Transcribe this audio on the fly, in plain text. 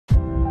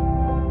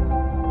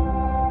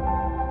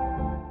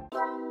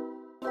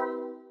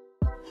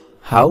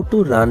How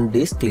to run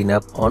disk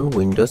cleanup on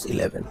Windows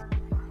 11.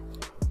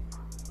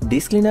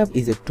 Disk cleanup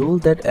is a tool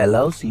that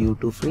allows you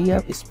to free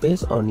up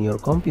space on your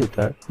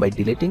computer by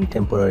deleting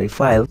temporary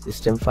files,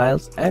 system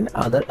files, and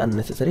other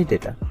unnecessary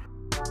data.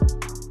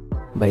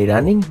 By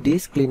running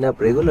disk cleanup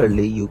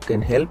regularly, you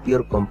can help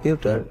your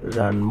computer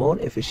run more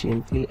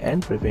efficiently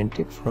and prevent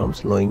it from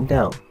slowing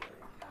down.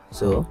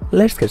 So,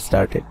 let's get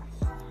started.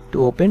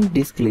 To open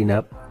disk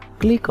cleanup,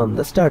 click on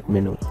the Start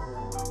menu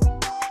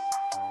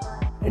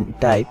and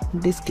type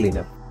disk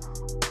cleanup.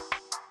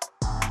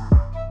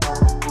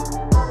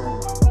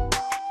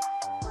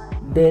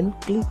 Then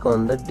click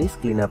on the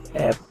disk cleanup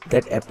app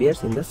that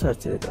appears in the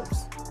search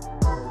results.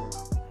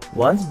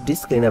 Once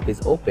disk cleanup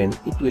is open,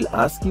 it will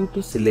ask you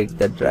to select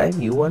the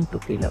drive you want to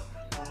clean up.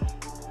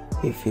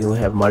 If you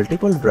have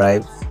multiple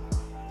drives,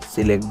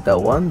 select the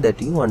one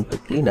that you want to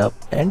clean up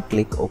and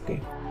click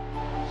OK.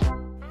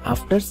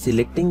 After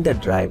selecting the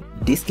drive,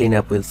 disk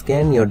cleanup will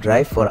scan your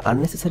drive for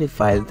unnecessary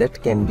files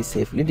that can be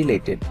safely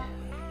deleted.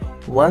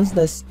 Once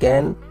the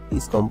scan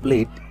is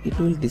complete, it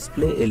will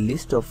display a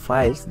list of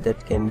files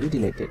that can be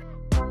deleted.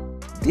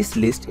 This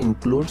list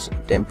includes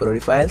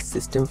temporary files,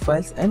 system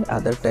files, and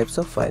other types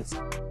of files.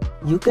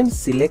 You can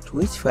select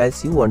which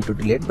files you want to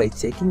delete by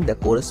checking the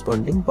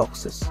corresponding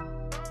boxes.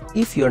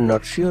 If you are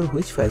not sure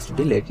which files to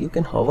delete, you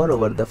can hover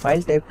over the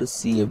file type to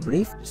see a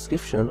brief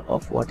description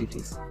of what it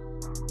is.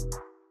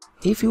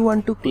 If you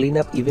want to clean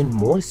up even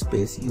more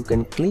space, you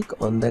can click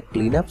on the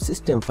Clean Up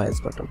System Files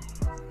button.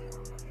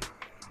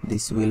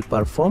 This will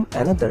perform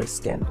another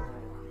scan,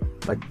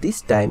 but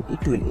this time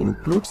it will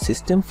include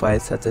system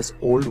files such as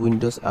old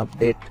Windows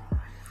Update,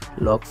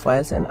 log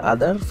files, and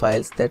other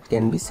files that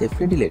can be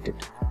safely deleted.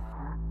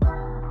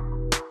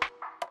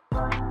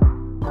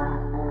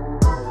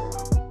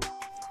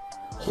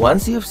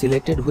 Once you have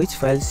selected which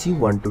files you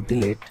want to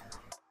delete,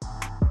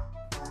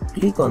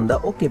 click on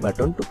the OK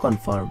button to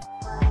confirm.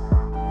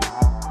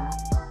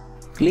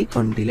 Click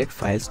on Delete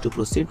Files to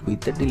proceed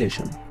with the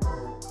deletion.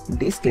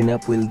 Disk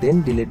cleanup will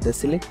then delete the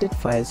selected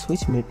files,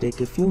 which may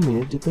take a few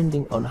minutes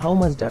depending on how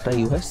much data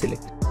you have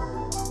selected.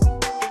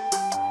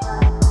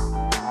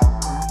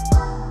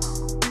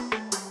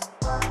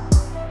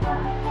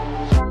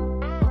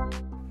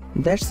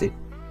 That's it.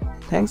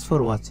 Thanks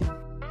for watching.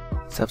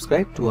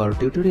 Subscribe to our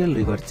Tutorial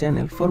River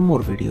channel for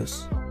more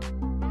videos.